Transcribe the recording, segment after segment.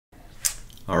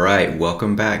Alright,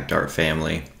 welcome back, Dart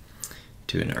family,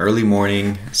 to an early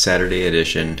morning Saturday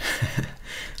edition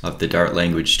of the Dart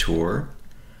Language Tour.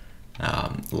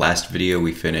 Last video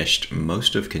we finished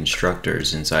most of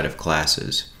constructors inside of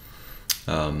classes,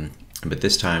 but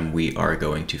this time we are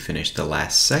going to finish the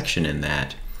last section in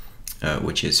that,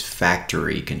 which is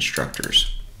factory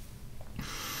constructors.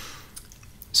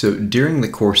 So during the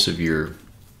course of your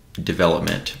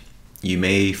development, you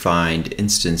may find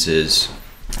instances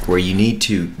where you need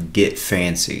to get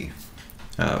fancy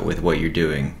with what you're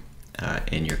doing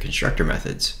in your constructor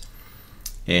methods.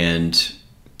 And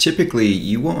typically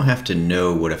you won't have to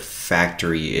know what a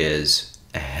factory is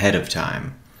ahead of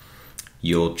time.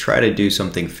 You'll try to do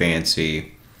something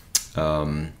fancy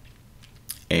and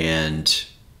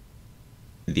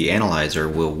the analyzer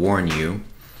will warn you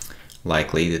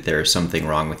likely that there is something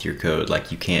wrong with your code,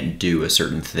 like you can't do a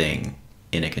certain thing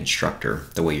in a constructor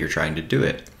the way you're trying to do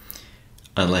it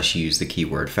unless you use the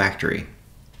keyword factory.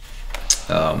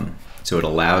 So it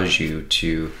allows you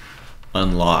to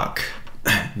unlock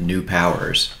new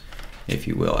powers, if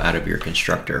you will, out of your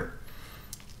constructor.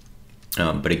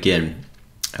 But again,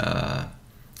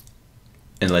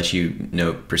 unless you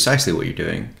know precisely what you're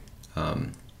doing,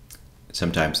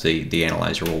 sometimes the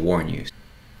analyzer will warn you.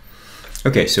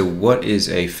 Okay, so what is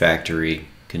a factory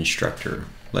constructor?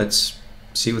 Let's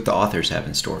see what the authors have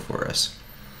in store for us.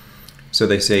 So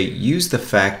they say, use the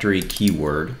factory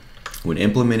keyword when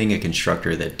implementing a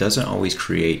constructor that doesn't always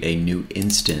create a new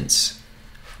instance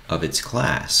of its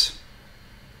class.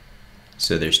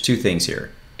 So there's two things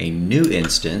here. A new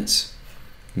instance,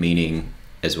 meaning,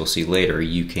 as we'll see later,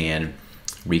 you can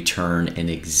return an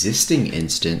existing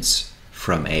instance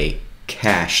from a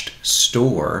cached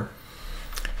store.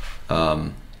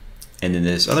 And then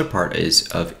this other part is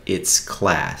of its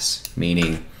class,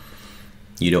 meaning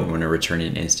you don't want to return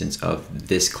an instance of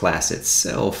this class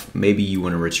itself. Maybe you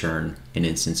want to return an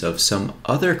instance of some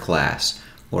other class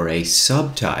or a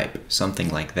subtype, something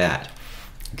like that.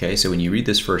 Okay, so when you read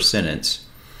this first sentence,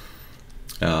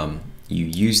 you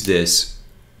use this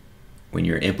when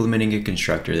you're implementing a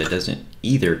constructor that doesn't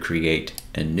either create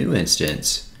a new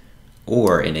instance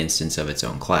or an instance of its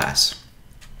own class.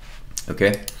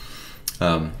 Okay.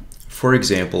 For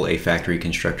example, a factory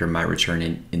constructor might return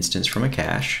an instance from a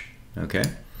cache, okay?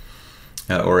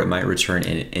 Or it might return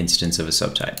an instance of a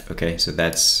subtype, okay? So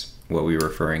that's what we were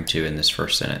referring to in this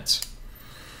first sentence.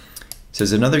 It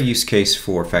says another use case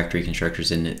for factory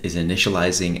constructors is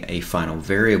initializing a final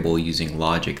variable using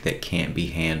logic that can't be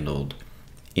handled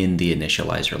in the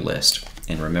initializer list.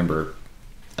 And remember,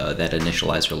 that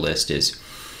initializer list is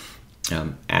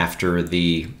after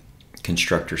the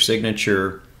constructor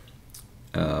signature,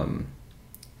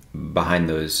 behind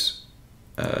those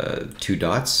two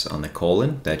dots on the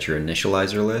colon, that's your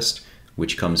initializer list,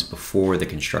 which comes before the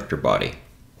constructor body.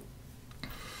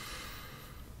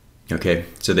 Okay,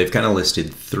 so they've kind of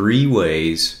listed three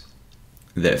ways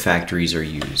that factories are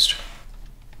used.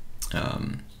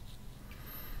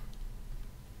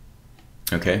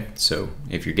 Okay, so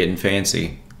if you're getting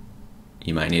fancy,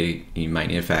 you might need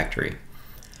a factory.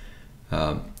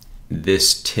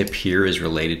 This tip here is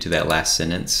related to that last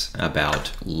sentence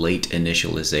about late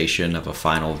initialization of a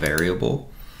final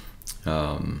variable.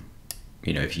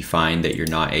 You know, if you find that you're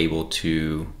not able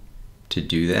to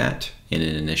do that in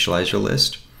an initializer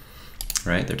list,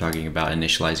 right? They're talking about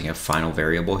initializing a final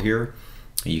variable here.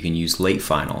 You can use late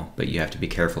final, but you have to be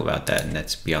careful about that, and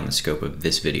that's beyond the scope of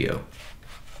this video.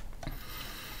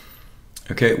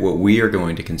 Okay, what we are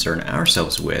going to concern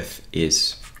ourselves with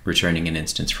is returning an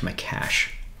instance from a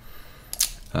cache.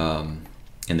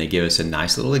 And they give us a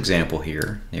nice little example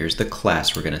here. There's the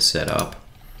class we're going to set up,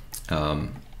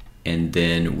 and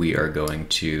then we are going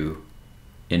to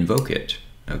invoke it.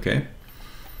 Okay.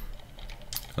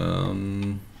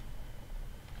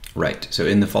 Right. So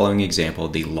in the following example,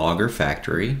 the logger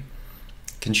factory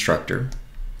constructor,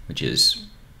 which is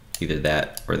either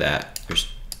that or that.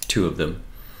 There's two of them.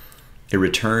 It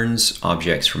returns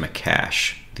objects from a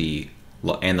cache. The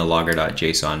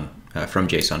logger.json from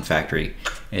JSON factory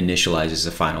initializes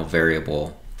a final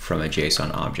variable from a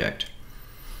JSON object.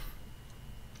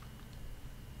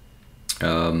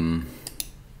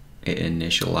 It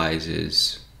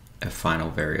initializes a final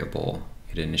variable.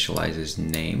 It initializes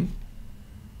name.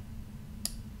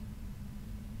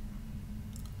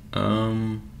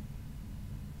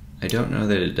 I don't know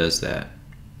that it does that,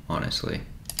 honestly.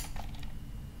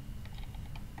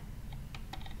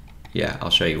 Yeah, I'll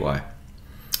show you why.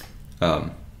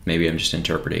 Maybe I'm just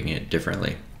interpreting it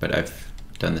differently, but I've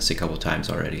done this a couple times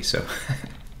already, so.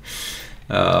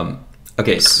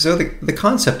 Okay, so the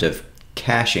concept of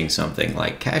caching something,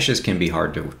 like caches can be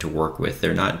hard to work with.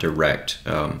 They're not direct.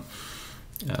 Take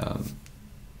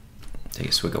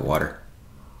a swig of water.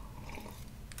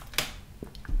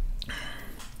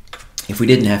 If we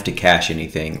didn't have to cache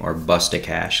anything or bust a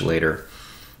cache later,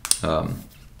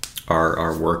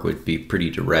 our work would be pretty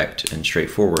direct and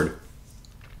straightforward.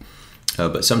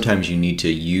 But sometimes you need to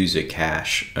use a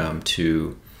cache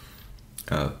to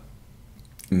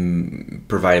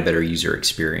provide a better user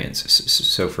experience.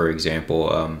 So for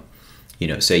example,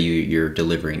 say you're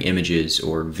delivering images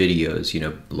or videos,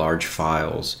 large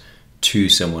files to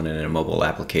someone in a mobile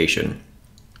application,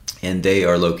 and they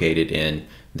are located in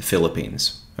the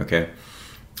Philippines, okay?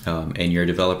 And you're a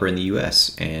developer in the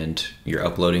US and you're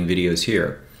uploading videos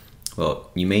here.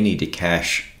 Well, you may need to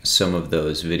cache some of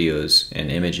those videos and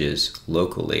images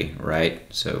locally, right?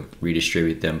 So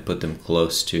redistribute them, put them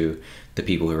close to the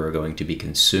people who are going to be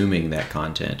consuming that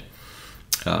content,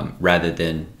 rather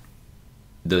than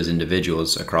those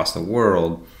individuals across the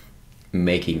world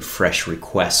making fresh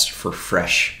requests for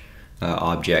fresh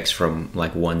objects from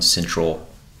like one central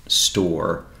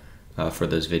store for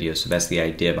those videos. So that's the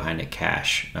idea behind a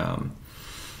cache.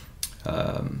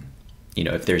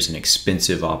 If there's an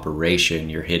expensive operation,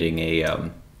 you're hitting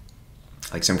a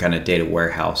like some kind of data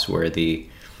warehouse where the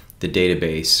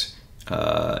database,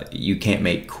 you can't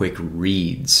make quick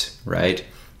reads, right?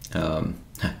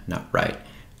 Not right.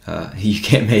 You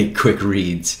can't make quick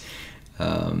reads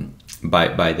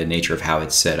by the nature of how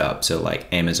it's set up. So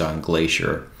like Amazon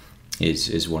Glacier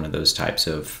is one of those types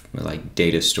of like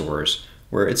data stores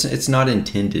where it's not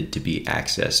intended to be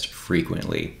accessed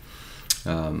frequently.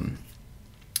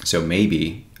 So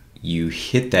maybe you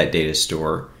hit that data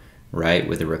store, right,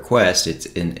 with a request. It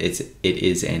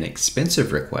is an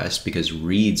expensive request because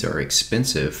reads are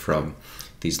expensive from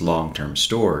these long-term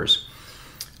stores,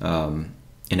 and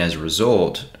as a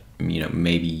result,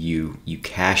 maybe you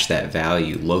cache that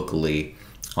value locally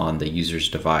on the user's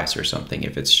device or something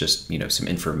if it's just some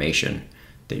information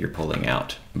that you're pulling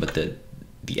out, but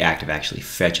the act of actually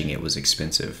fetching it was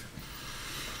expensive.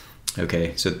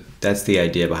 Okay, so that's the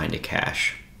idea behind a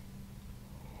cache.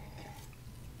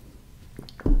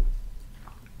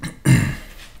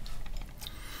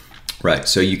 Right,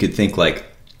 so you could think like,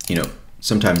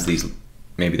 sometimes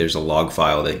maybe there's a log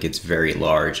file that gets very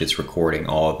large. It's recording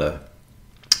all the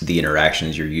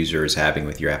interactions your user is having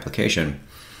with your application.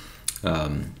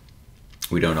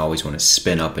 We don't always want to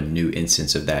spin up a new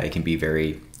instance of that. It can be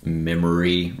very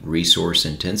memory resource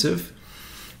intensive.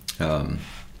 And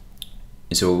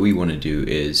so what we want to do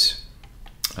is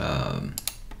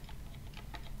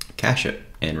cache it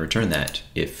and return that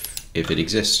if it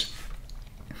exists.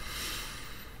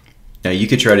 Now you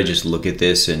could try to just look at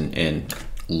this and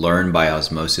learn by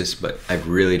osmosis, but I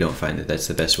really don't find that that's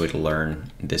the best way to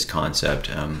learn this concept,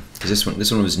 because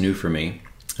this one was new for me.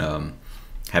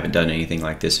 Haven't done anything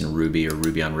like this in Ruby or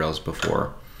Ruby on Rails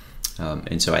before,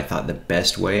 and so I thought the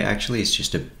best way actually is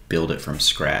just to build it from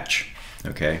scratch.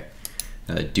 Okay,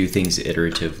 do things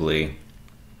iteratively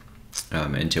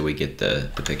until we get the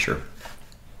picture.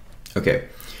 Okay,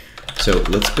 so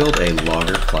let's build a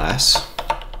logger class.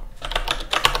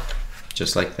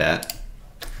 Just like that.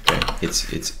 Okay,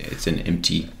 it's an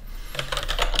empty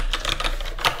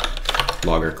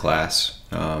logger class.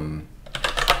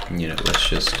 Let's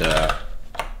just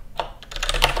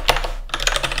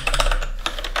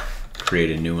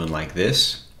create a new one like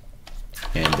this,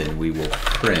 and then we will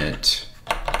print.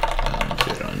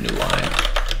 Do it on a new line.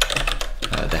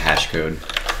 The hash code.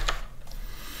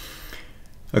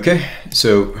 Okay,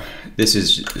 so this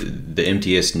is the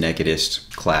emptiest,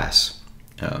 nakedest class.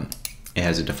 It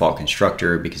has a default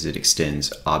constructor because it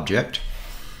extends object,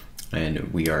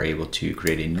 and we are able to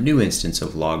create a new instance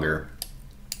of logger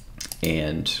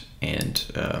and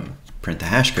print the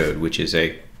hash code, which is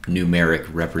a numeric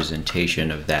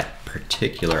representation of that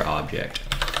particular object.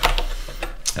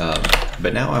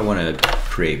 But now I want to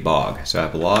create bog. So I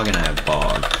have log and I have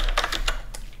bog,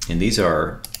 and these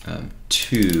are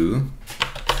two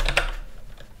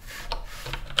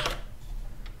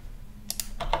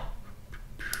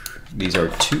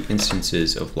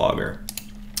instances of logger,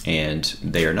 and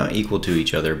they are not equal to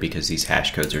each other because these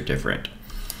hash codes are different.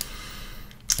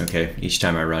 Okay, each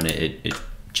time I run it, it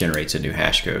generates a new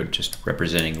hash code, just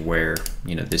representing where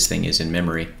this thing is in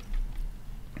memory.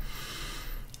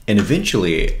 And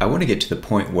eventually, I want to get to the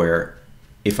point where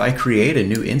if I create a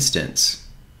new instance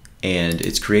and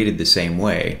it's created the same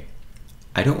way,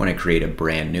 I don't want to create a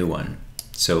brand new one.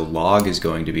 So log is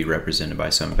going to be represented by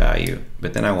some value,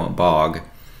 but then I want bog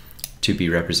to be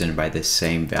represented by the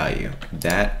same value.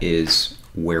 That is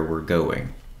where we're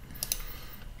going.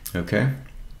 Okay,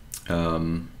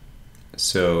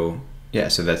 so yeah,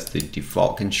 so that's the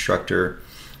default constructor.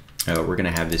 We're going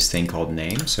to have this thing called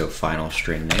name, so final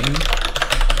string name.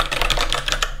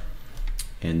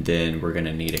 And then we're going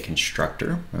to need a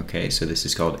constructor. Okay, so this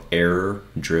is called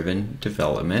error-driven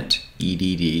development,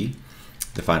 EDD.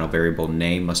 The final variable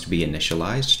name must be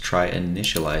initialized. Try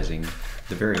initializing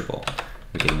the variable.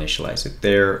 We can initialize it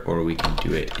there, or we can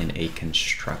do it in a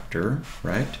constructor,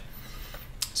 right?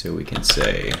 So we can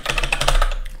say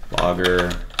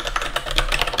logger,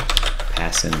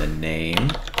 pass in the name,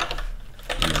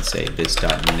 and then say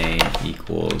this.name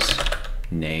equals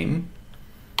name.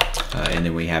 And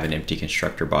then we have an empty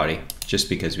constructor body, just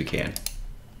because we can.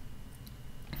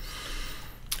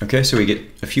 Okay, so we get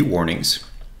a few warnings.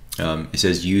 It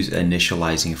says use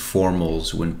initializing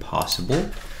formals when possible.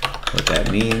 What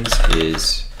that means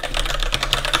is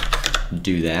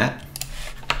do that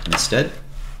instead.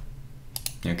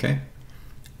 Okay.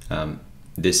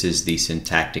 This is the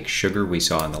syntactic sugar we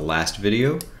saw in the last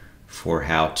video for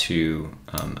how to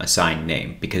assign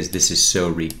name, because this is so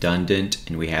redundant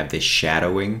and we have this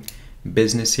shadowing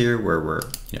business here where we're,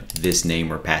 this name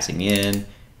we're passing in,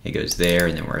 it goes there,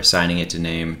 and then we're assigning it to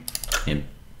name. And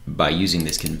by using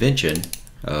this convention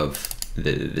of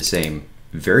the same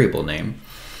variable name,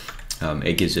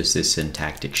 it gives us this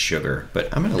syntactic sugar.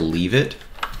 But I'm going to leave it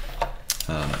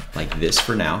like this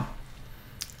for now,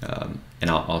 and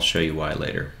I'll show you why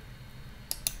later.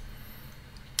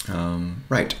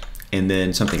 Right, and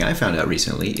then something I found out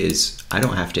recently is I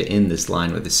don't have to end this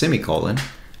line with a semicolon.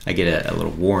 I get a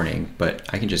little warning, but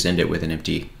I can just end it with an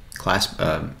empty class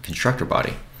constructor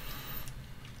body.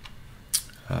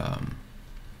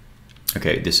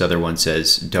 Okay, this other one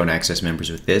says don't access members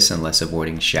with this unless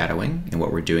avoiding shadowing, and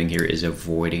what we're doing here is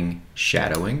avoiding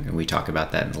shadowing, and we talked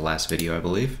about that in the last video, I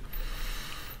believe.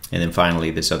 And then finally,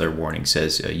 this other warning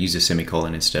says use a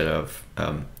semicolon instead of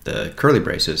the curly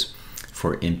braces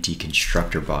for empty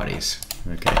constructor bodies.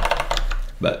 Okay,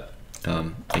 but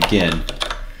again,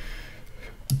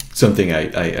 something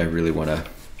I really want to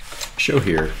show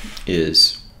here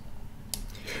is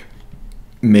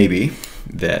maybe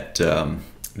that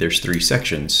there's 3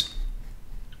 sections.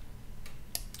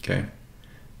 Okay,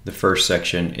 the first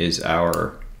section is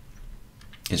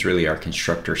really our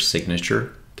constructor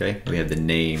signature. Okay, we have the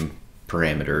name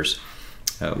parameters.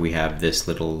 We have this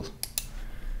little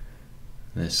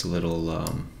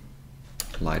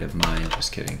light of mine.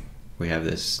 Just kidding. We have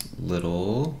this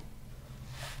little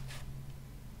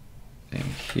thing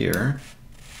here.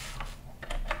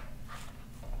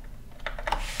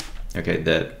 Okay,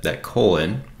 that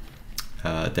colon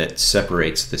that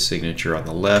separates the signature on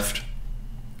the left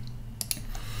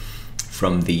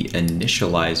from the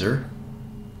initializer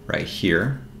right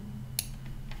here.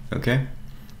 Okay,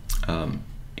 and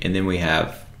then we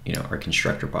have our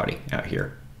constructor body out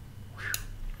here,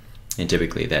 and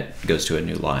typically that goes to a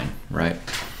new line, right?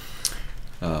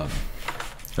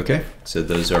 Okay, so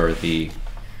those are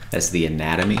that's the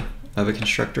anatomy of a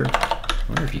constructor. I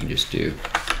wonder if you can just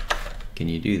can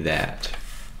you do that?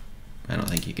 I don't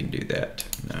think you can do that,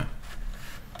 no.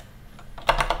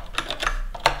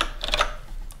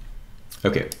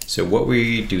 Okay, so what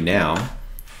we do now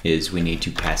is we need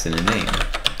to pass in a name.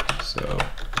 So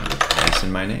I'm going to pass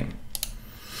in my name.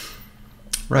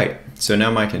 Right, so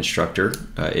now my constructor,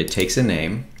 it takes a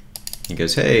name. It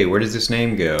goes, hey, where does this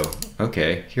name go?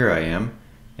 Okay, here I am.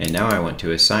 And now I want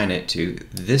to assign it to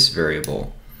this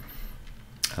variable.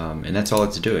 And that's all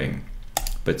it's doing.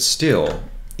 But still,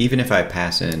 even if I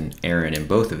pass in Aaron in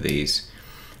both of these,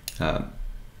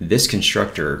 this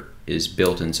constructor is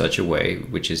built in such a way,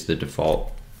 which is the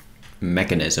default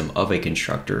mechanism of a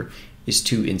constructor, is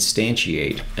to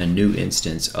instantiate a new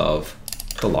instance of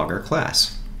the logger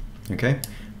class. Okay,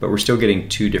 but we're still getting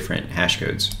 2 different hash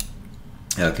codes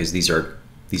because these are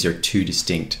 2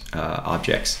 distinct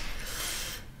objects.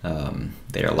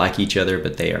 They are like each other,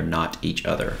 but they are not each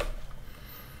other.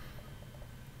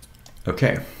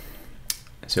 Okay,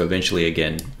 so eventually,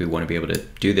 again, we want to be able to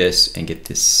do this and get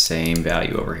this same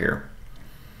value over here.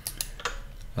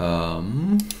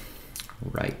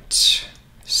 Right,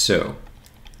 so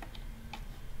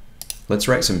let's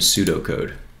write some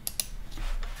pseudocode.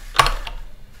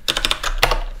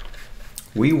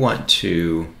 We want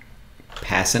to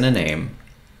pass in a name,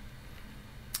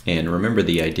 and remember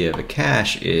the idea of a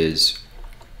cache is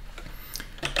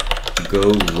go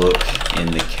look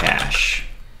in the cache.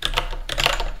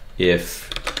 If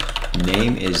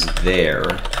name is there,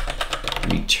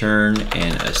 return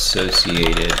an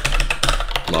associated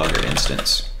logger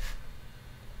instance.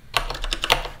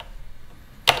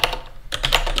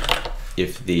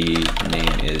 If the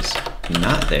name is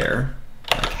not there,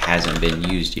 like hasn't been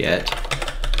used yet,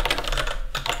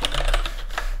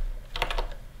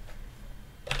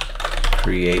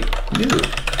 create new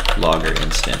logger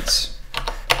instance.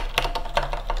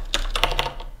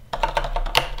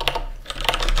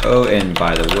 Oh, and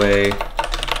by the way,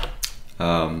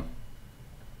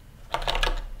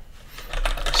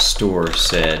 store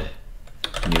said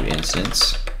new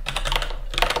instance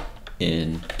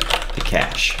in the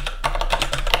cache.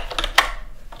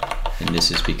 And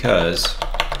this is because,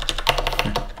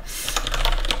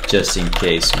 just in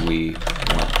case we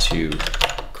want to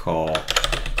call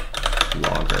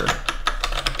logger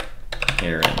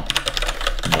Aaron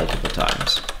multiple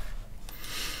times.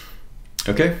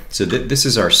 Okay, so this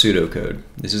is our pseudocode.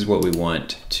 This is what we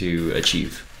want to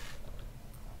achieve.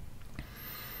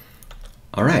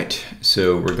 All right,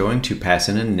 so we're going to pass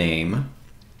in a name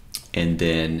and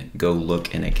then go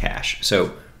look in a cache.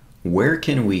 So where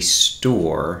can we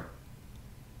store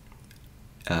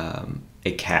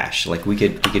a cache? Like we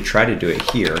could try to do it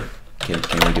here. Can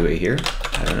we do it here?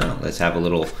 I don't know. Let's have a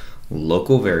little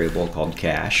local variable called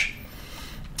cache.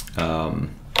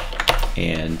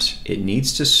 And it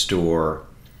needs to store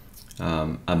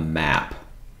a map.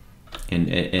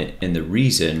 And the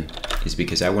reason is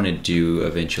because I want to do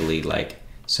eventually like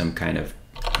some kind of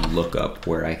lookup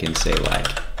where I can say like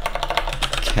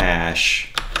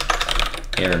cache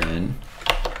Aaron.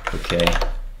 Okay,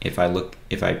 if I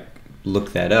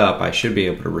look that up, I should be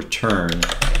able to return,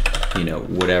 you know,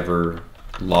 whatever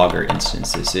logger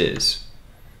instance this is.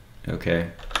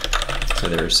 Okay, so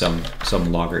there's some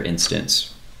logger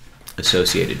instance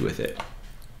associated with it,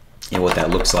 and what that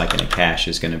looks like in a cache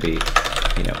is going to be,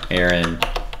 you know, Aaron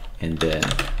and then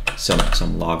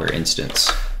some logger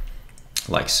instance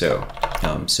like so.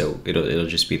 So it'll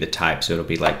just be the type, so it'll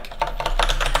be like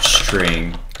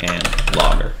string and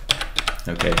logger.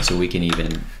 Okay, so we can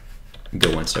even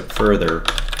go one step further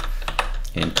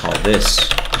and call this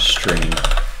string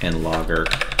and logger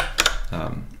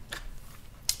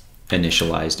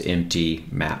initialized empty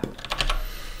map.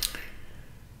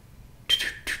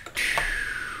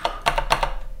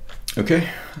 Okay,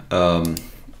 and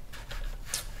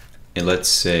let's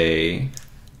say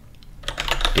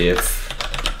if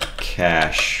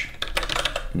cache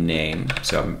name,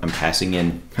 so I'm passing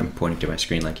in, I'm pointing to my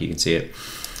screen like you can see it.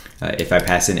 If I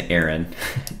pass in Aaron,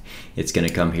 it's going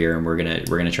to come here, and we're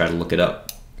gonna try to look it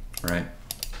up, right?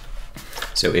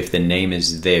 So if the name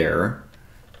is there,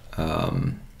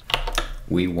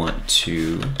 we want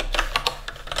to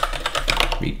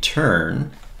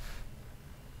return,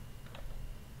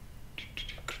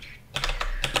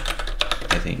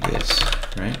 I think this,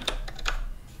 right?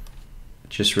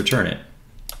 Just return it.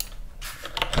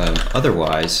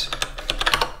 Otherwise,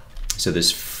 so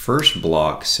this first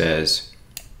block says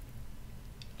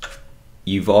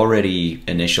you've already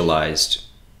initialized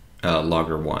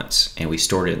logger once, and we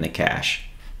stored it in the cache.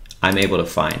 I'm able to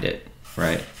find it,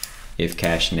 right? If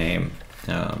cache name,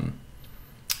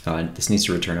 this needs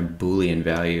to return a Boolean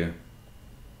value.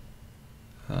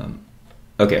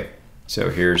 Okay, so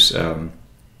here's, I'm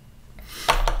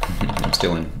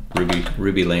still in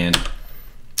Ruby land.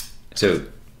 So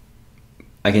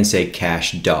I can say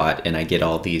cache dot, and I get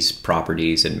all these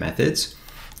properties and methods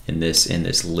in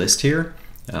this list here.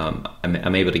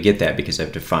 I'm able to get that because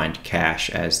I've defined cache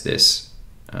as this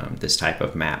this type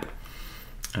of map.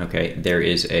 Okay, there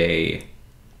is a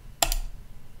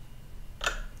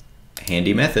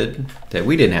handy method that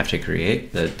we didn't have to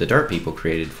create, the Dart people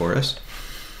created for us.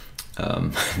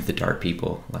 The Dart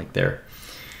people, like they're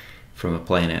from a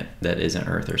planet that isn't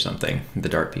Earth or something, the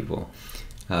Dart people.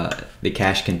 The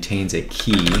cache contains a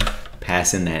key,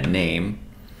 pass in that name,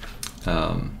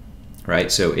 right?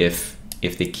 So if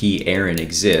the key Aaron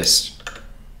exists,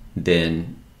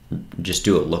 then just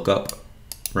do a lookup,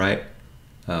 right?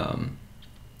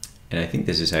 And I think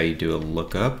this is how you do a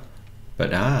lookup, but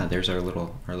there's our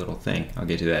little thing. I'll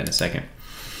get to that in a second.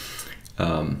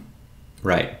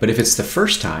 Right, but if it's the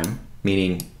first time,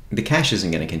 meaning the cache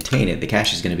isn't going to contain it, the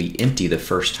cache is going to be empty the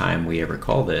first time we ever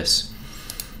call this,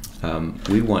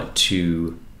 we want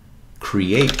to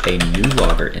create a new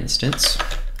logger instance,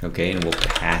 okay, and we'll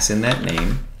pass in that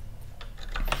name.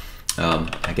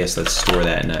 I guess let's store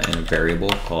that in a variable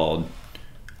called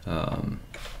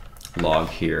log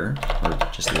here, or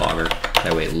just logger.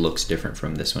 That way it looks different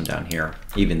from this one down here,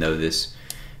 even though this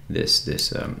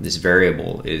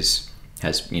variable has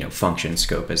function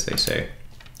scope, as they say.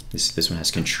 This one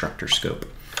has constructor scope.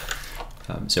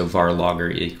 So var logger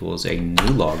equals a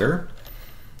new logger.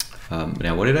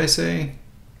 Now what did I say?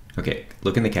 Okay,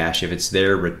 look in the cache. If it's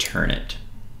there, return it.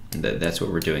 That's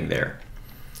what we're doing there.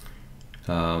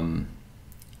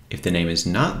 If the name is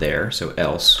not there, so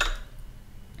else,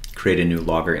 create a new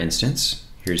logger instance.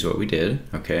 Here's what we did.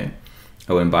 Okay.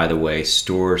 Oh, and by the way,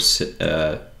 store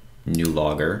new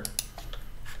logger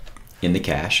in the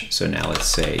cache. So now let's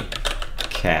say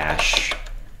cache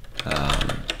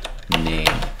name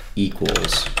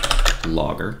equals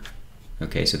logger.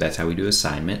 Okay, so that's how we do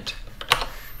assignment.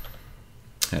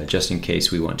 Just in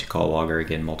case we want to call logger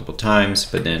again multiple times,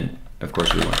 but then of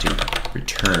course we want to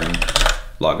return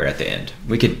logger at the end.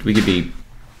 We could be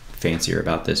fancier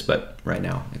about this, but right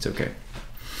now it's okay.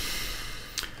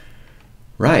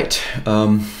 Right.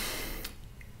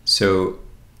 So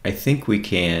I think we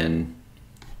can.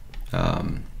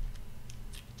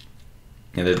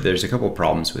 There's a couple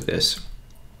problems with this.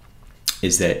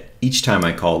 Is that each time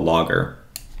I call logger,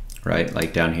 right,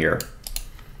 like down here,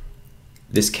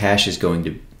 this cache is going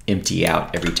to empty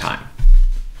out every time.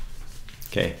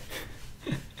 Okay.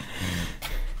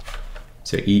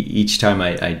 So each time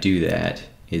I do that,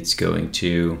 it's going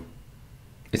to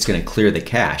clear the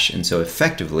cache, and so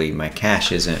effectively my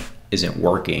cache isn't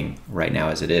working right now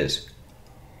as it is.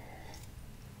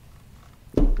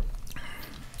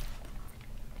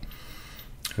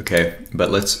 Okay, but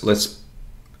let's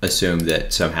assume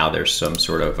that somehow there's some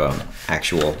sort of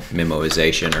actual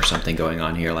memoization or something going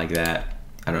on here like that.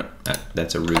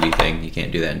 That's a Ruby thing. You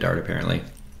can't do that in Dart apparently.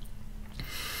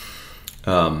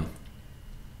 But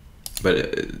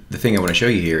the thing I want to show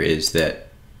you here is that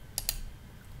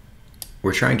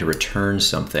we're trying to return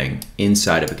something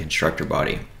inside of a constructor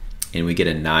body, and we get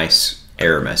a nice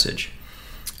error message.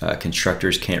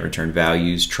 Constructors can't return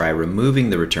values. Try removing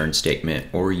the return statement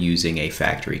or using a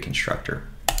factory constructor.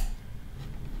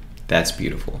 That's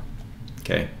beautiful.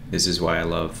 Okay, this is why I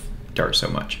love Dart so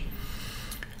much.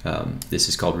 This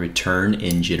is called return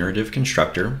in generative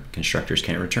constructor. Constructors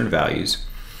can't return values.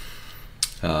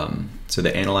 So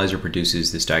the analyzer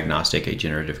produces this diagnostic. A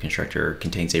generative constructor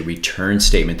contains a return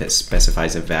statement that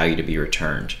specifies a value to be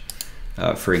returned.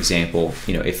 For example,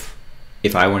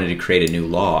 if I wanted to create a new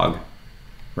log,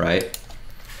 right,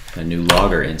 a new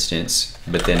logger instance,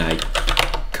 but then I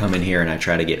come in here and I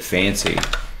try to get fancy,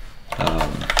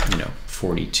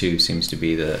 42 seems to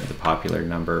be the popular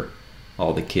number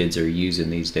all the kids are using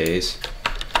these days.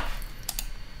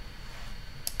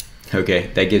 Okay,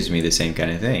 that gives me the same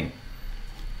kind of thing.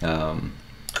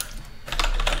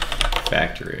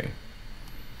 Factory.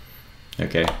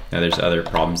 Okay, now there's other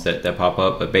problems that pop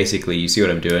up, but basically you see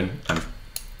what I'm doing.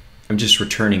 I'm just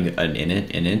returning an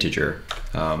integer.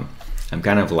 I'm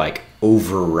kind of like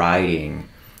overriding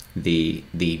the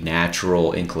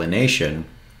natural inclination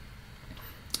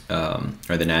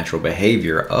or the natural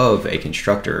behavior of a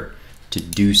constructor to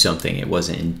do something it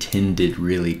wasn't intended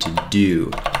really to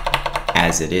do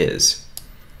as it is.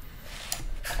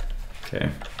 Okay.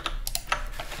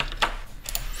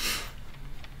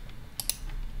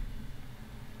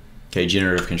 Okay,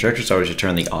 generative constructors always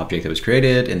return the object that was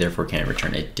created and therefore can't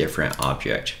return a different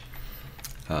object.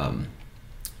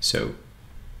 So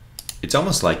it's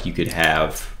almost like you could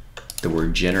have the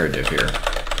word generative here.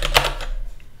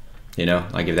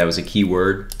 Like if that was a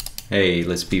keyword, hey,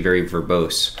 let's be very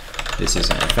verbose. This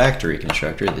isn't a factory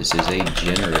constructor, this is a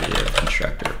generative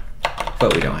constructor.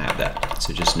 But we don't have that.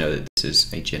 So just know that this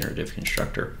is a generative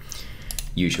constructor,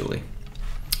 usually.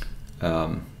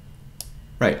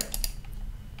 Right.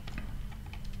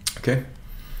 Okay.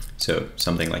 So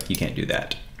something like you can't do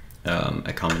that.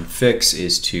 A common fix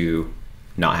is to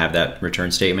not have that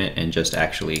return statement and just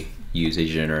actually use a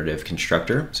generative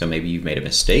constructor. So maybe you've made a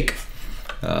mistake.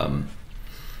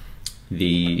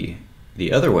 The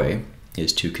other way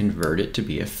is to convert it to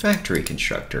be a factory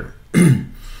constructor.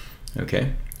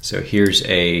 Okay. So here's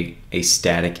a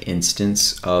static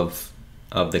instance of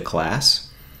the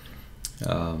class,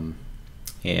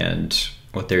 and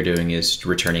what they're doing is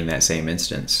returning that same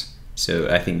instance. So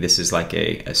I think this is like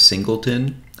a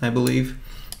singleton, I believe,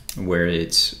 where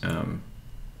it's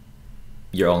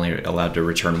you're only allowed to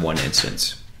return one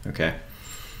instance. Okay,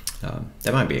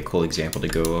 that might be a cool example to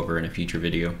go over in a future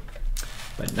video,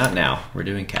 but not now. We're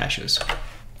doing caches.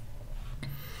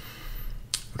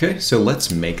 Okay, so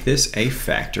let's make this a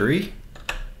factory.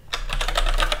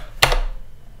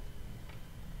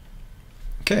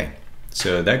 Okay,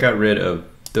 so that got rid of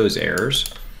those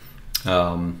errors.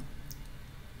 But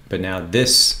now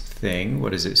this thing,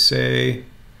 what does it say?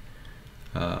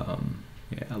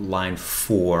 Line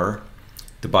 4,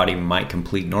 the body might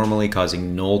complete normally,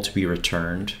 causing null to be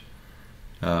returned.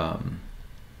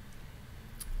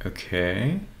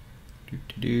 Okay.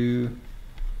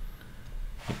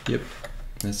 Yep.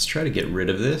 Let's try to get rid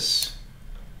of this.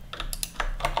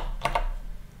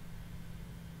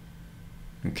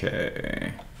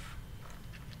 Okay.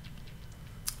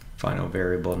 Final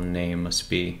variable name must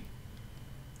be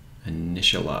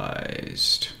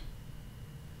initialized.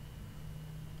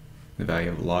 The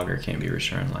value of logger can't be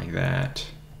returned like that.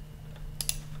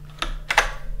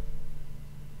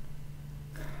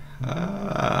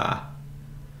 And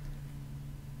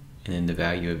then the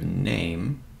value of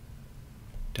name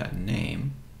dot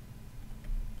name.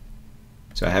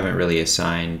 So I haven't really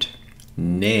assigned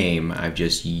name, I've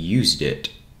just used it.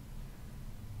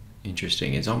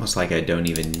 Interesting. It's almost like I don't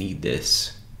even need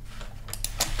this.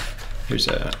 I'm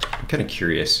kind of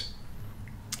curious.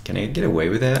 Can I get away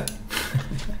with that?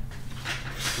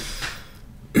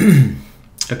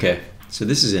 Okay, so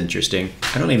this is interesting.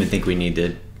 I don't even think we need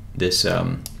this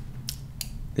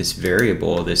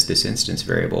variable, this instance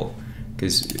variable,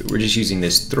 because we're just using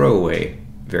this throwaway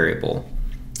variable.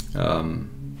 Yeah,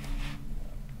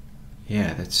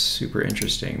 that's super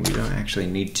interesting. We don't actually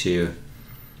need to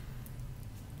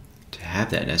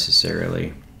have that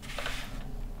necessarily.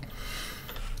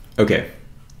 Okay.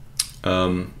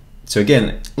 So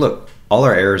again, look, all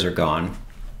our errors are gone.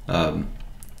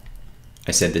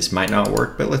 I said this might not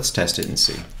work, but let's test it and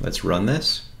see. Let's run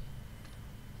this.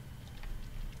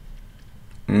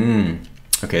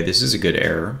 Okay, this is a good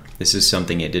error. This is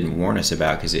something it didn't warn us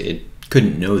about because it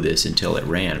couldn't know this until it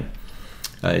ran.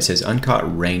 It says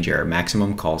uncaught range error,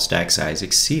 maximum call stack size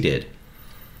exceeded.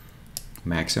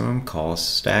 Maximum call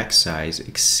stack size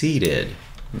exceeded.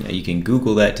 Now you can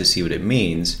Google that to see what it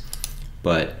means,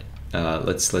 but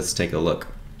let's take a look.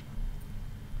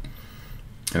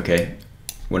 Okay,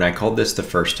 when I called this the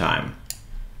first time,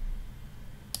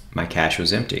 my cache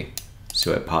was empty,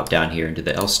 so it popped down here into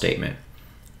the else statement.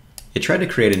 It tried to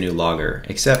create a new logger,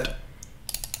 except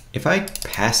if I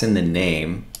pass in the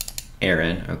name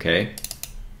Aaron, okay,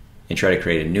 and try to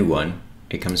create a new one,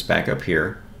 it comes back up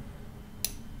here.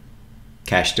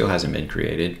 Cache still hasn't been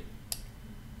created.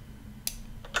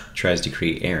 Tries to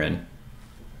create Aaron,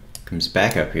 comes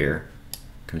back up here,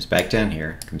 comes back down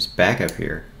here, comes back up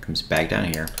here, comes back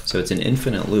down here. So it's an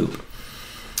infinite loop.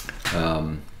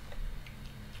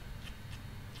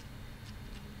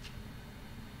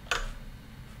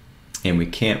 And we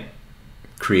can't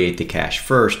create the cache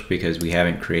first because we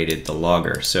haven't created the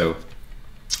logger. So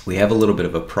we have a little bit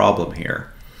of a problem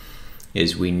here.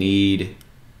 Is we need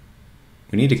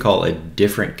to call a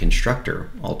different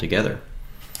constructor altogether.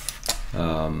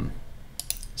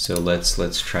 So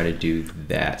let's try to do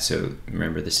that. So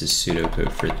remember, this is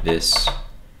pseudocode for this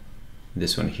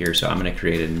one here. So I'm going to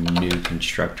create a new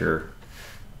constructor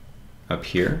up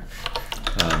here,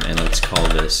 and let's call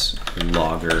this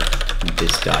logger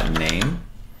this.name.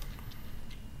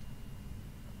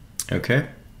 Okay.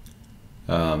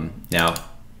 Now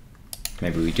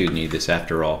maybe we do need this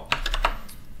after all.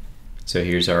 So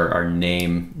here's our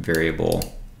name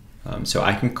variable. So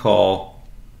I can call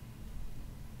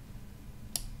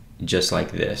just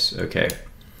like this, okay?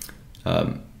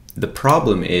 The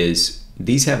problem is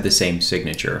these have the same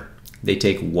signature. They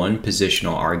take one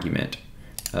positional argument.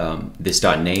 This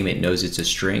 .name, it knows it's a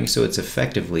string, so it's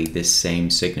effectively this same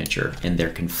signature, and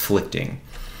they're conflicting.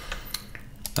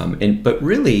 But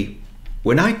really,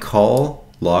 when I call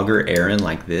logger Aaron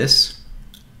like this,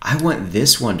 I want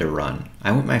this one to run.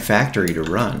 I want my factory to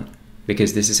run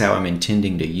because this is how I'm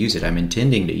intending to use it. I'm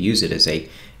intending to use it as a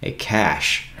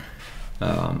cache.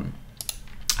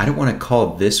 I don't want to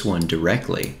call this one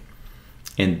directly.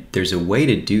 And there's a way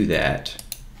to do that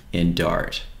in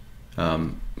Dart.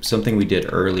 Something we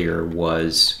did earlier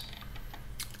was,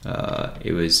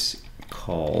 it was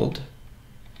called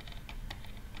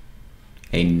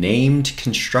a named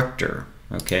constructor,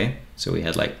 okay? So we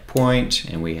had like point,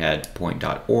 and we had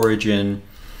point.origin.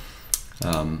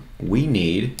 We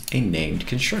need a named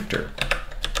constructor.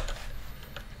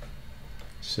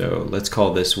 So let's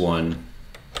call this one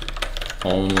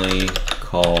only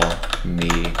call me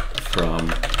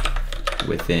from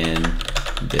within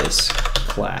this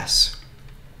class.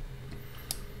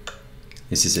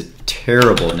 This is a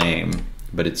terrible name,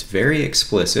 but it's very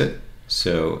explicit,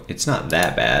 so it's not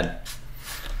that bad.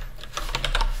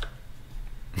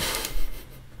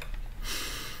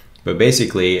 But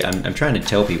basically, I'm trying to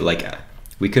tell people, like,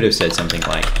 we could have said something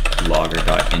like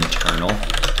logger.internal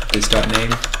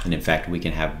this.name, and in fact we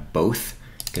can have both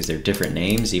because they're different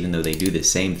names even though they do the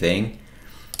same thing.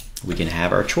 We can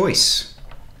have our choice.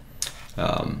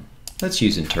 Let's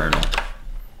use internal.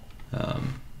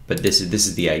 But this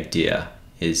is the idea,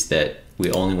 is that we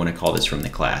only want to call this from the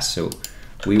class. So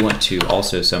we want to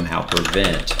also somehow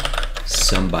prevent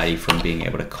somebody from being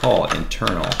able to call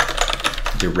internal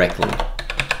directly.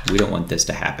 We don't want this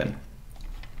to happen.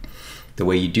 The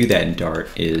way you do that in Dart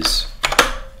is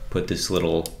put this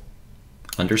little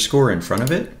underscore in front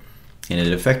of it, and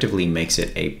it effectively makes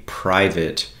it a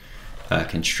private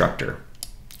constructor.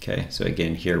 Okay, so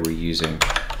again, here we're using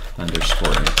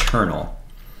underscore internal.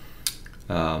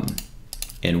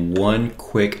 And one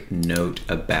quick note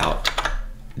about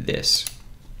this.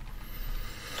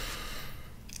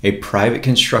 A private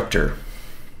constructor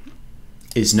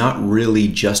is not really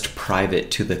just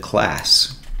private to the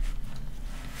class.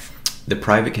 The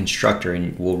private constructor,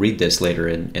 and we'll read this later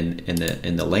in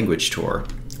the language tour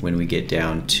when we get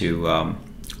down to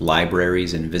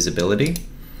libraries and visibility,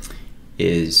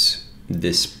 is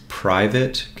this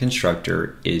private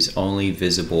constructor is only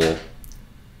visible,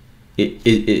 it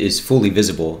is fully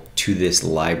visible to this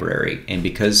library. And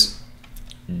because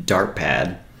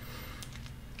Dartpad,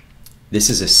 this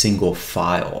is a single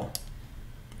file.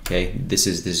 Okay, this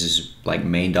is like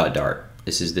main.dart.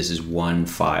 This is one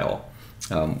file.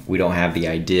 We don't have the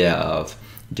idea of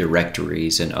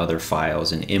directories and other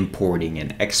files and importing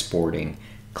and exporting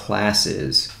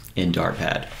classes in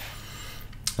Dartpad.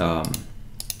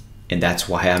 And that's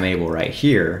why I'm able right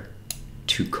here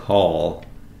to call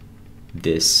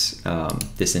this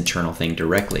this internal thing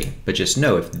directly. But just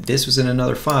know, if this was in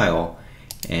another file,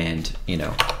 and you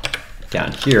know,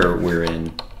 down here we're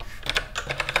in,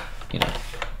 you know,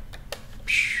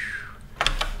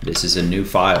 this is a new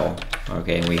file,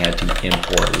 okay, and we had to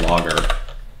import logger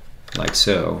like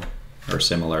so, or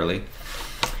similarly,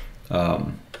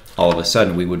 all of a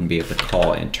sudden we wouldn't be able to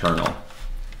call internal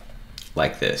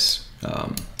like this.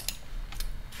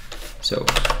 So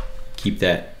keep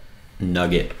that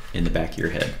nugget in the back of your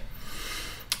head.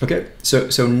 Okay,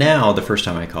 so now the first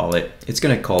time I call it, it's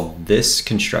going to call this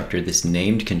constructor, this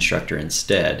named constructor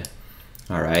instead.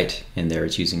 All right, and there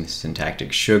it's using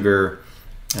syntactic sugar,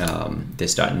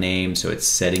 this dot name, so it's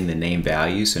setting the name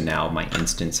value. So now my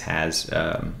instance has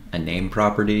a name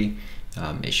property.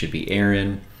 It should be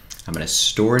Aaron. I'm going to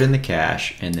store it in the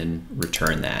cache and then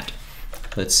return that.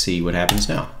 Let's see what happens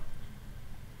now.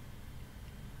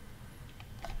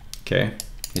 Okay,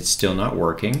 it's still not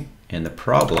working, and the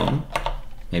problem,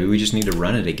 maybe we just need to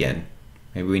run it again.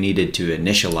 Maybe we needed to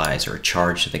initialize or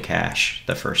charge to the cache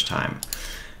the first time,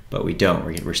 but we don't.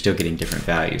 We're still getting different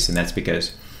values, and that's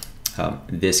because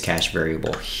this cache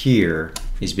variable here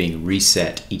is being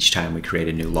reset each time we create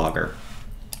a new logger.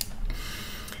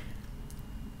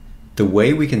 The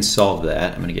way we can solve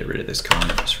that, I'm going to get rid of this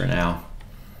comment just for now.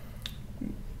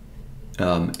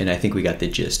 And I think we got the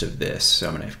gist of this, so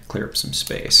I'm going to clear up some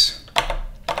space.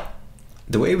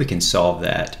 The way we can solve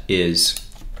that is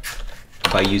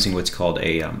by using what's called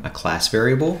a class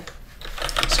variable.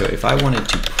 So if I wanted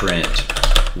to print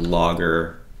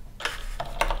logger,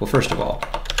 well, first of all,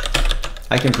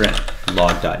 I can print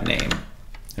log.name.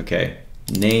 Okay,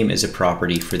 name is a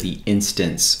property for the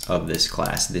instance of this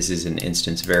class. This is an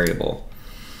instance variable.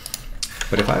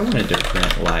 But if I wanted to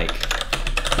print like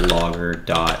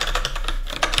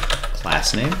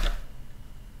logger.className,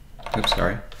 oops,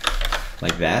 sorry,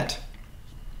 like that,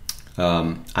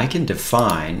 I can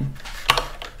define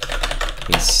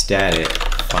a static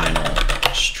final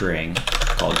string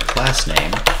called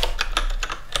className,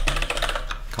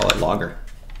 call it logger.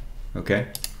 Okay,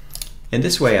 and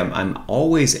this way I'm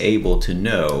always able to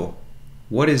know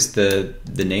what is the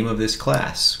name of this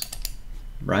class,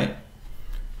 right?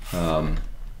 And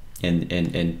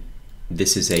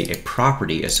this is a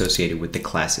property associated with the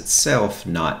class itself,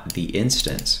 not the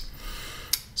instance.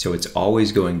 So it's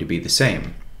always going to be the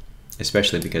same,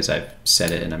 especially because I've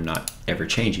set it and I'm not ever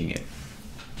changing it.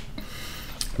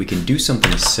 We can do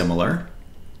something similar.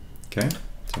 Okay, so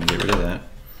I'm gonna get rid of that.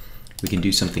 We can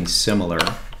do something similar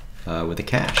with a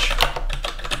cache.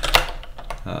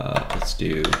 Let's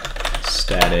do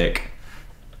static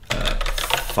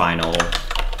final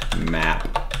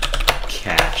map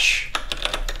cache,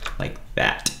 like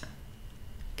that.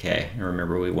 Okay, and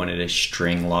remember we wanted a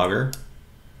string logger.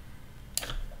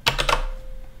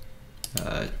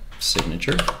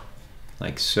 Signature,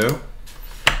 like so.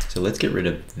 So let's get rid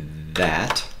of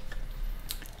that.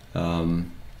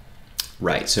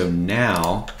 Right, so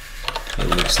now it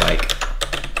looks like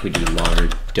we do logger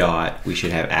dot, we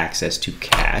should have access to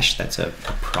cache. That's a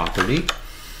property.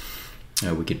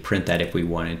 We could print that if we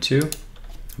wanted to.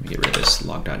 Let me get rid of this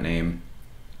log.name.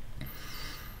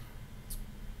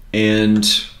 And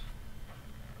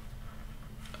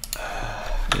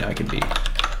you know, I could be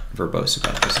verbose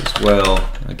about this as well.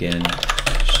 Again,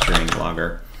 string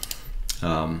logger.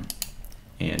 And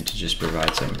to just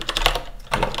provide some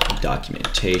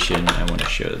documentation, I want to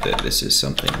show that this is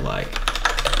something like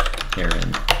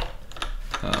Aaron,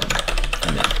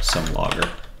 and then some logger.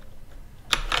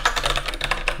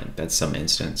 And that's some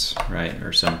instance, right?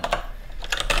 Or some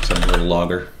little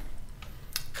logger.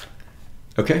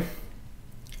 Okay.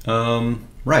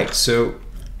 Right, so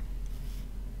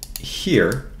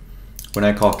here When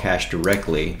I call cache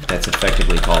directly, that's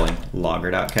effectively calling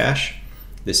logger.cache.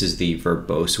 This is the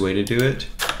verbose way to do it.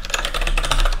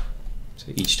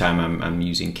 So each time I'm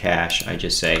using cache, I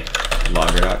just say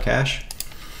logger.cache.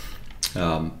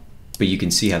 But you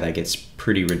can see how that gets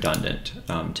pretty redundant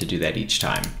to do that each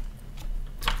time.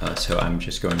 So I'm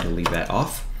just going to leave that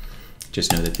off.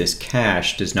 Just know that this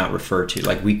cache does not refer to,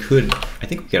 like we could, I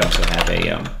think we could also have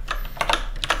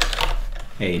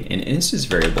an instance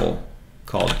variable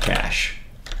called cache.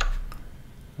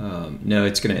 No,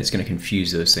 it's gonna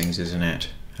confuse those things, isn't it?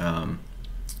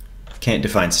 Can't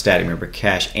define static member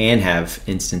cache and have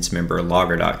instance member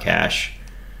logger.cache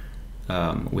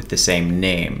with the same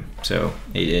name. So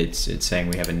it's saying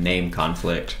we have a name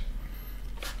conflict.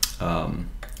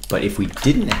 But if we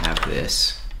didn't have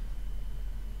this,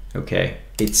 okay,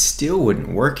 it still wouldn't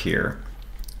work here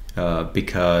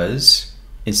because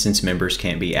instance members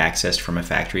can't be accessed from a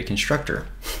factory constructor.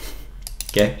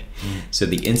 Okay, so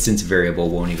the instance variable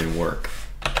won't even work,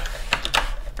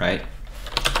 right?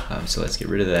 So let's get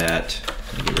rid of that,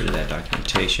 get rid of that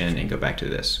documentation and go back to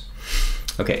this.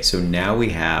 Okay, so now we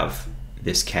have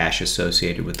this cache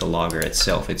associated with the logger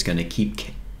itself. It's going to keep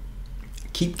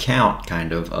count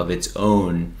kind of its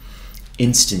own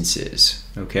instances,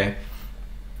 okay?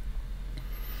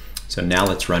 So now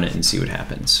let's run it and see what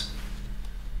happens.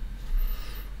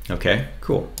 Okay,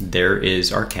 cool. There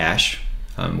is our cache.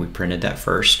 We printed that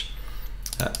first.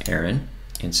 Aaron,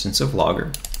 instance of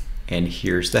logger, and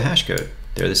here's the hash code.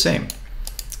 They're the same.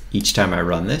 Each time I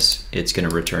run this, it's going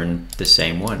to return the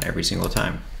same one every single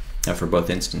time for both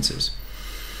instances.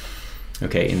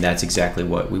 Okay, and that's exactly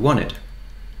what we wanted.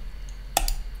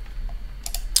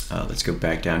 Let's go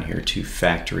back down here to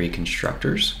factory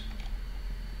constructors.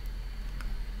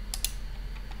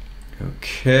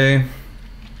 Okay.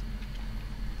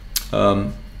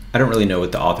 I don't really know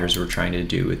what the authors were trying to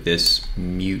do with this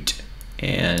mute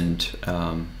and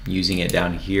using it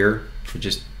down here. They're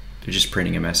just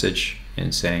printing a message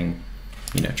and saying,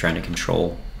 you know, trying to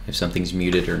control if something's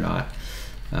muted or not.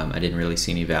 I didn't really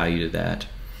see any value to that.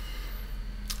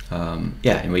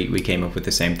 Yeah, and we came up with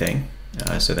the same thing,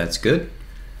 so that's good.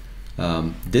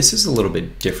 This is a little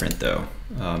bit different though.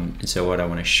 And so what I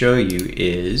want to show you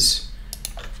is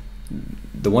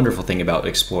the wonderful thing about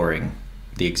exploring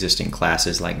the existing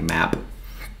classes like map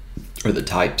or the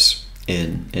types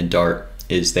in Dart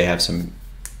is they have some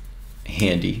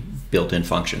handy built-in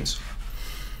functions.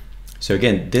 So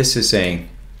again, this is saying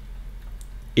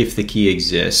if the key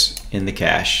exists in the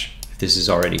cache, if this is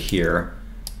already here,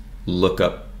 look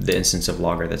up the instance of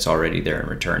logger that's already there and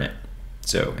return it.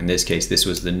 So in this case, this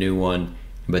was the new one,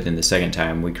 but then the second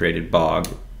time we created bog,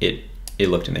 it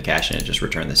looked in the cache and it just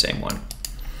returned the same one.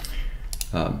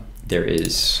 There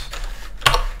is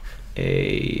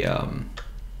a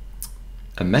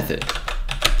method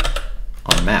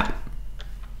on map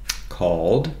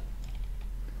called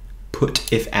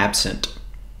put if absent.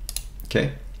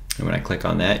 Okay, and when I click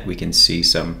on that, we can see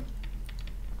some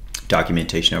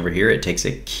documentation over here. It takes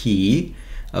a key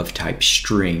of type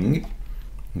string.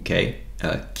 Okay,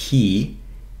 key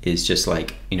is just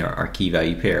like, you know, our key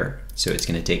value pair. So it's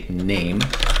going to take name.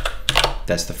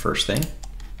 That's the first thing.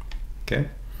 Okay,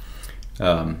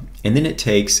 and then it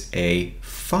takes a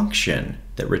function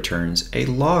that returns a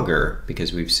logger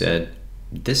because we've said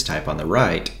this type on the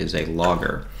right is a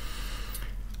logger.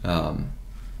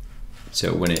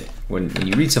 So when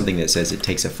you read something that says it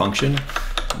takes a function,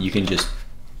 you can just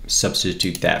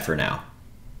substitute that for now.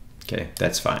 Okay,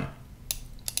 that's fine.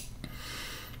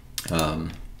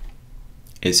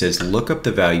 It says look up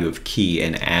the value of key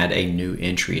and add a new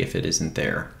entry if it isn't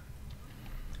there.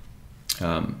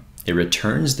 It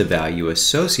returns the value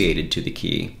associated to the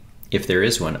key if there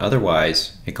is one.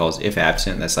 Otherwise, it calls if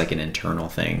absent. That's like an internal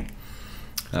thing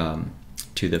to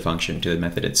the function, to the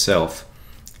method itself,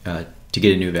 to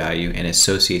get a new value and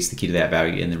associates the key to that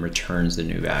value and then returns the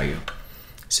new value.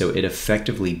 So it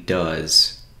effectively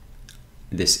does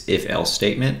this if-else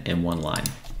statement in one line.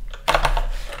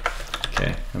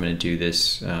 Okay, I'm going to do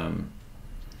this the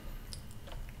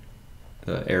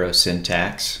arrow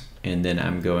syntax, and then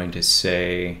I'm going to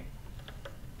say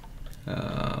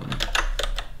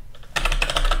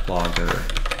logger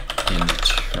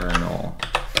internal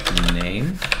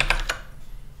name.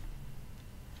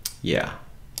 Yeah.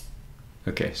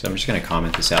 Okay, so I'm just going to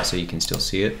comment this out so you can still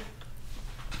see it.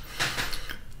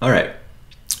 All right.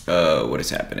 What is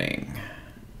happening?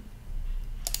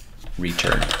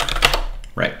 Return.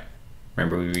 Right.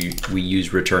 Remember we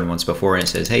used return once before and it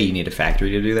says, hey, you need a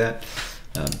factory to do that.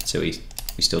 So we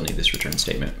still need this return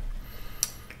statement.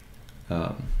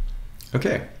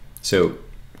 Okay, so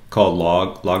call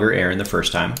logger Aaron the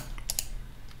first time.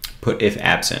 Put if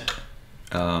absent.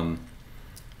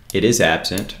 it is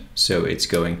absent, so it's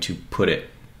going to put it,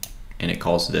 and it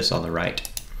calls this on the right.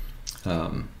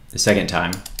 The second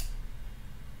time,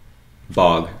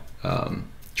 Bog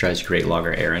tries to create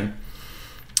logger Aaron.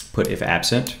 Put if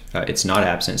absent. It's not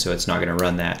absent, so it's not going to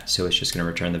run that, so it's just going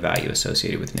to return the value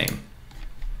associated with name.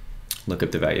 Look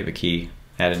up the value of a key,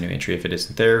 add a new entry if it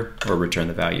isn't there, or return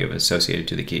the value of associated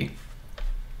to the key.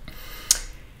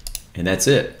 And that's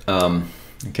it.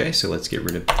 Okay, so let's get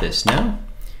rid of this now.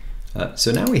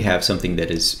 So now we have something that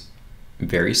is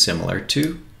very similar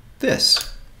to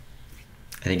this.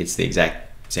 I think it's the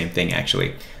exact same thing,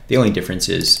 actually. The only difference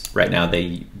is right now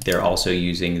they're also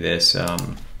using this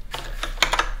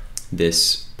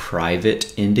this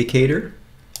private indicator.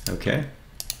 Okay,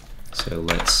 so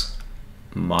let's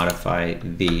modify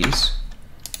these.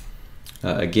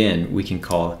 Again, we can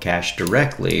call cache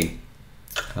directly,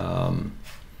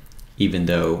 even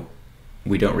though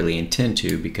we don't really intend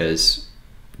to, because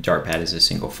Dartpad is a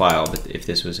single file. But if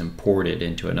this was imported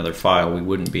into another file, we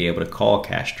wouldn't be able to call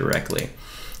cache directly,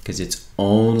 because it's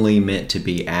only meant to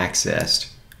be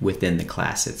accessed within the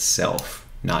class itself,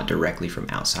 not directly from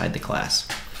outside the class.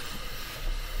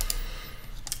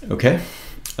 Okay,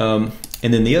 and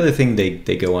then the other thing they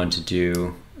go on to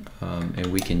do, and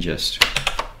we can just,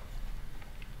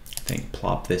 I think,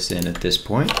 plop this in at this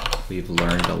point. We've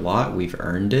learned a lot, we've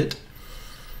earned it,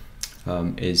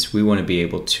 is we want to be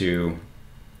able to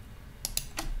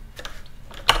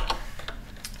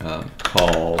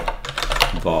call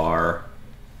var,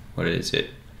 what is it?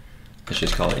 Let's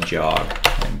just call it jog,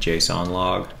 JSON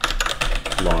log,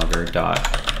 logger dot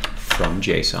from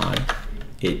JSON.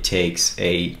 It takes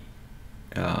a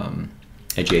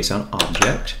JSON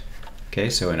object. Okay,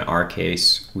 so in our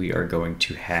case, we are going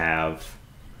to have,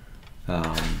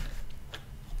 yeah,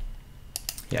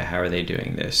 how are they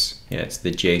doing this? Yeah, it's the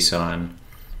JSON.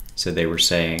 So they were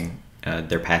saying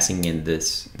they're passing in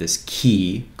this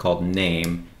key called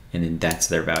name, and then that's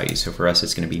their value. So for us,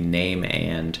 it's going to be name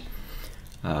and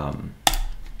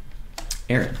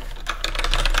Aaron.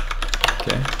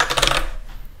 Okay,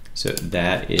 so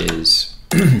that is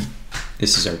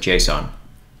this is our JSON,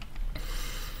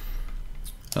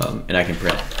 and I can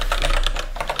print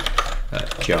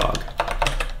jog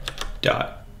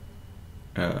dot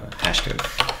hashcode,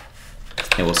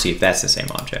 and we'll see if that's the same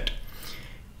object.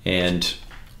 And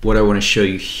what I want to show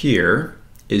you here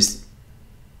is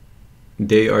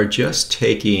they are just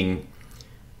taking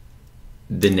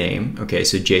the name. Okay,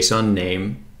 so JSON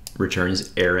name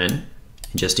returns Aaron,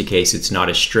 just in case it's not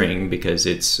a string, because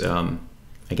it's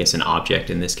I guess an object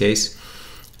in this case.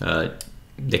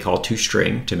 They call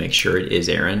toString to make sure it is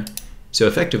Aaron. So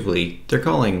effectively, they're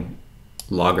calling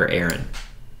logger Aaron.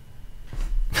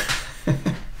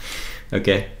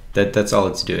 Okay, that's all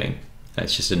it's doing.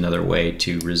 That's just another way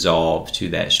to resolve to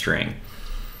that string,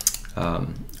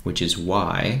 which is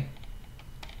why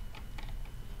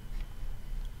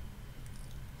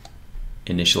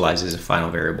initializes a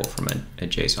final variable from a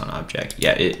JSON object.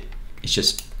 Yeah,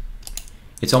 it's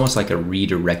almost like a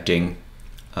redirecting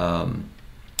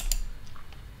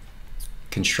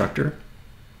constructor.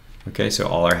 Okay, so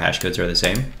all our hash codes are the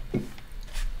same.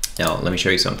 Now let me show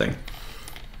you something.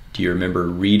 Do you remember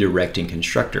redirecting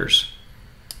constructors?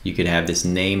 You could have this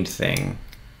named thing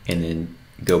and then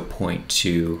go point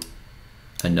to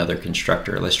another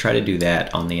constructor. Let's try to do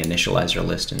that on the initializer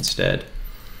list instead.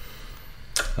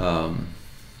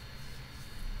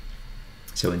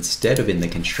 So instead of in the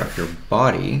constructor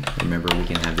body, remember we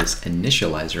can have this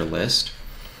initializer list.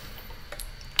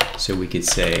 So we could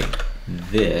say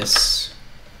this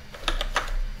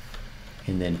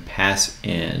and then pass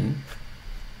in,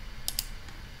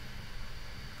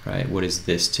 right? What does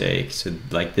this take? So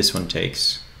like this one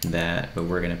takes that, but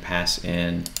we're going to pass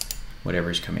in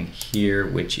whatever's coming here,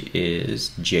 which is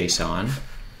JSON.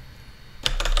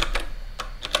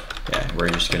 Yeah, we're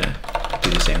just going to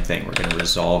do the same thing. We're going to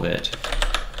resolve it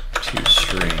to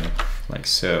string like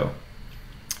so,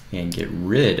 and get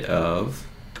rid of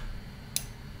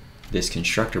this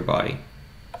constructor body.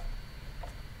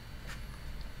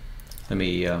 Let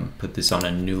me put this on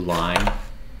a new line.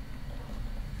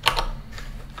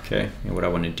 Okay, and what I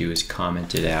want to do is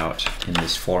comment it out in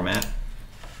this format.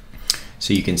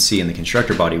 So you can see in the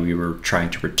constructor body we were trying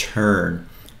to return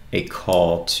a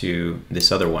call to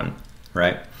this other one,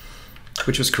 right?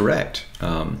 Which was correct.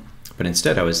 But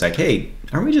instead I was like, hey,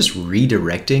 aren't we just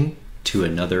redirecting to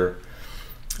another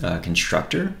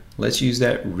constructor? Let's use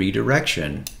that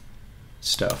redirection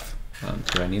stuff.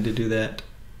 Do I need to do that?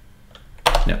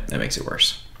 No, that makes it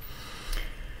worse.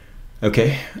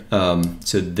 Okay,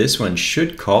 so this one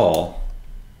should call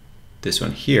this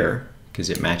one here because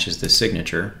it matches the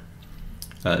signature.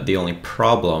 The only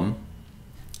problem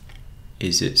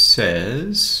is it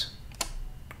says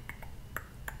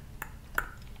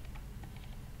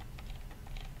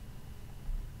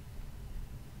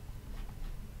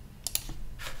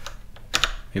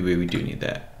maybe we do need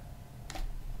that.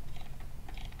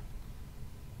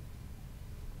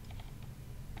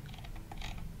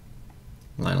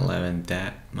 Line 11,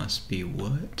 that must be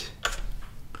what?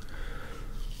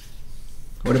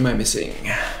 What am I missing?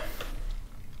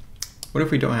 What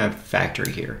if we don't have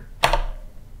factory here?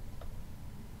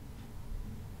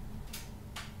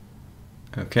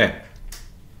 Okay.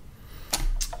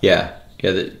 Yeah,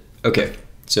 okay.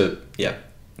 So yeah,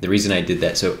 the reason I did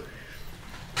that, so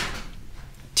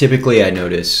typically I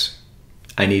notice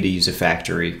I need to use a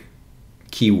factory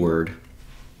keyword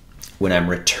when I'm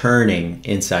returning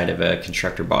inside of a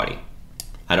constructor body.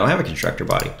 I don't have a constructor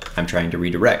body. I'm trying to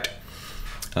redirect.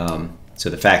 So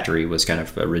the factory was kind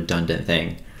of a redundant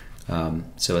thing.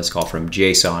 So let's call from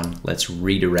JSON. Let's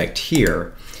redirect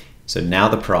here. So now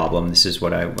the problem, this is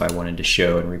what I wanted to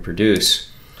show and reproduce,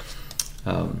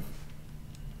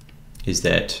 is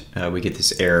that we get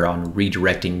this error on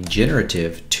redirecting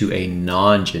generative to a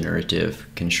non-generative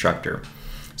constructor.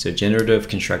 So generative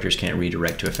constructors can't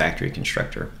redirect to a factory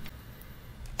constructor.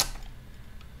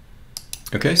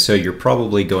 Okay, so you're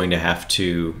probably going to have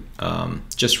to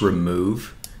just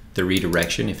remove the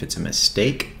redirection if it's a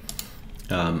mistake.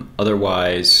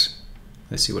 Otherwise,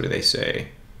 let's see, what do they say?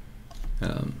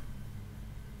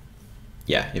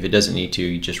 Yeah, if it doesn't need to,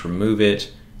 you just remove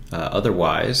it.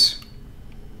 Otherwise,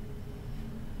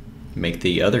 make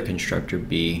the other constructor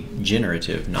be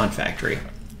generative, non-factory.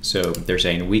 So they're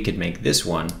saying we could make this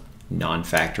one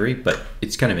non-factory, but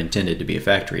it's kind of intended to be a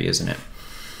factory, isn't it?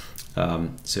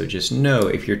 So just know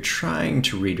if you're trying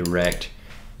to redirect,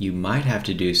 you might have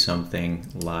to do something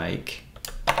like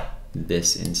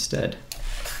this instead.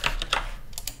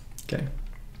 Okay.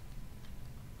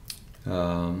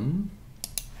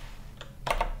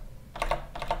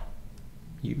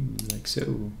 You like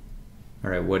so.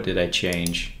 All right, what did I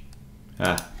change?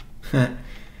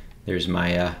 There's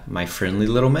my my friendly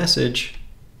little message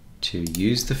to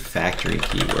use the factory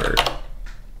keyword.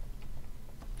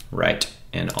 Right,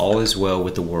 and all is well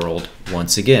with the world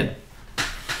once again.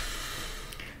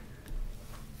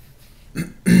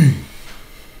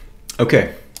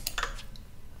 Okay,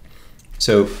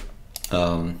 so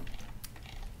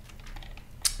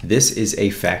this is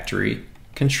a factory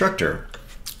constructor.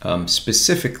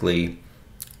 Specifically,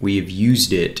 we have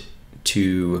used it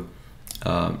to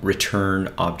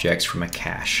return objects from a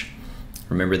cache.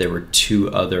 Remember, there were two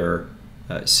other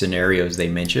scenarios they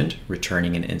mentioned: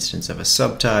 returning an instance of a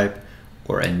subtype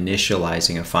or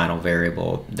initializing a final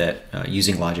variable that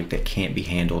using logic that can't be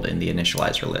handled in the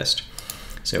initializer list.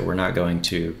 So we're not going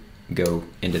to go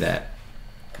into that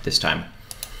this time.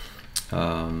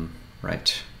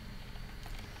 Right.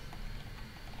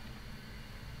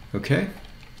 Okay.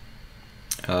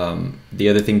 The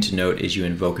other thing to note is you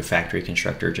invoke a factory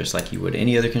constructor just like you would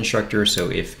any other constructor. So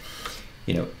if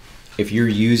you're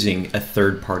using a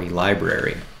third-party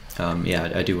library,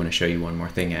 yeah, I do want to show you one more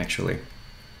thing actually.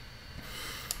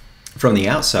 From the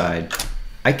outside,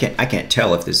 I can't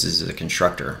tell if this is a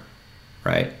constructor,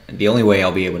 right? The only way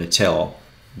I'll be able to tell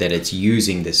that it's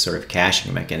using this sort of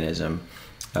caching mechanism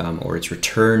or it's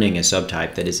returning a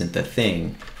subtype that isn't the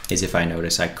thing is if I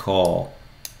notice I call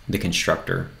the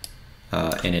constructor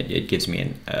and it gives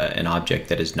me an object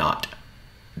that is not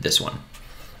this one,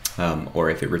 or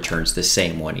if it returns the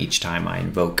same one each time I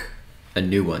invoke a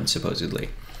new one, supposedly.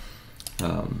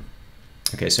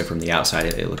 Okay, so from the outside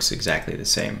it looks exactly the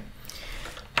same.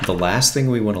 The last thing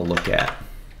we want to look at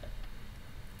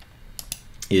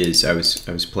is I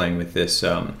was playing with this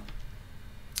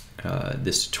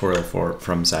this tutorial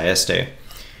from Zaeste,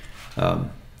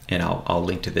 and I'll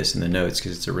link to this in the notes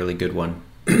because it's a really good one.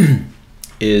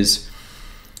 Is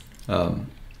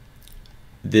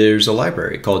there's a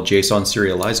library called JSON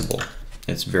Serializable.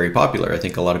 It's very popular. I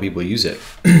think a lot of people use it.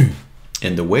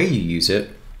 And the way you use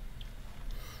it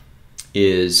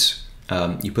is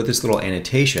you put this little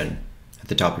annotation at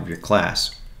the top of your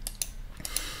class.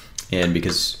 And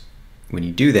because when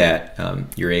you do that,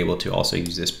 you're able to also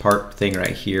use this part thing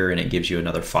right here, and it gives you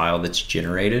another file that's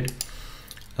generated.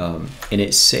 And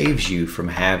it saves you from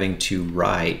having to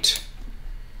write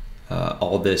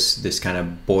all this kind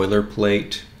of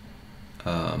boilerplate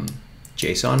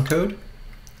JSON code,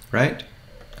 right?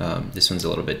 This one's a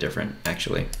little bit different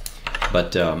actually,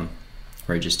 but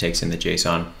where it just takes in the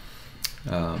JSON.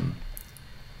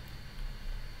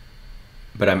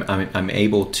 But I'm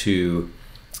able to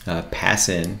pass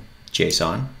in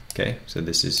JSON Okay, so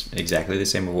this is exactly the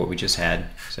same as what we just had.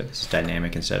 So this is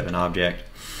dynamic instead of an object.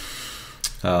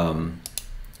 And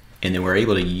then we're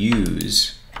able to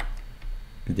use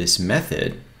this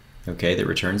method, okay, that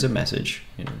returns a message.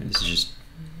 You know, this is just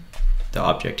the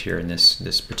object here in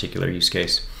this particular use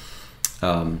case.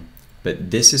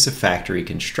 But this is a factory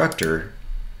constructor,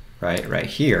 right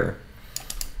here.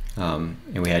 And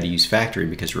we had to use factory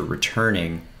because we're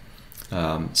returning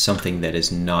something that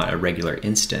is not a regular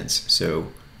instance.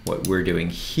 So what we're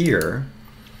doing here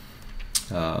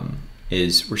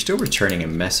is we're still returning a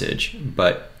message,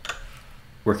 but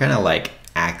we're kind of like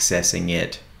accessing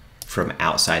it from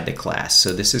outside the class.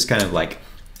 So this is kind of like,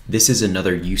 this is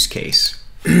another use case.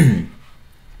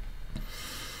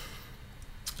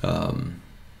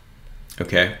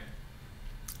 Okay,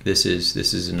 this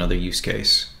is another use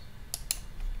case.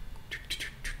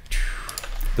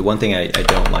 The one thing I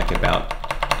don't like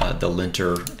about the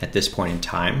linter at this point in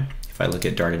time, if I look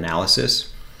at Dart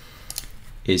analysis,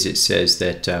 is it says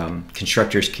that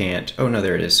constructors can't, oh no,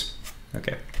 there it is.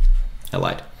 Okay, I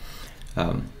lied.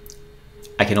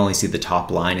 I can only see the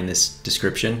top line in this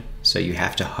description, so you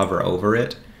have to hover over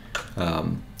it.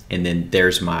 And then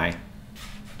there's my,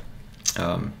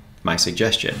 my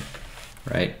suggestion,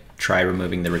 right? Try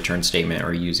removing the return statement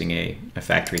or using a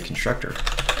factory constructor.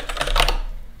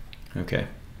 Okay,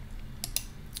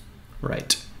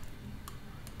 right.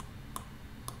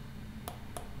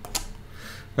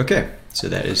 Okay, so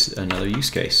that is another use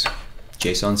case,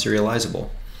 JSON serializable.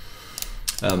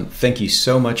 Thank you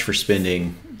so much for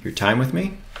spending your time with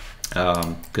me.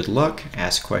 Good luck.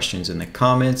 Ask questions in the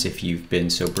comments. If you've been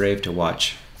so brave to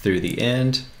watch through the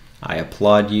end, I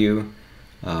applaud you.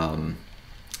 And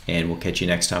we'll catch you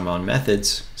next time on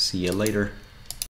Methods. See you later.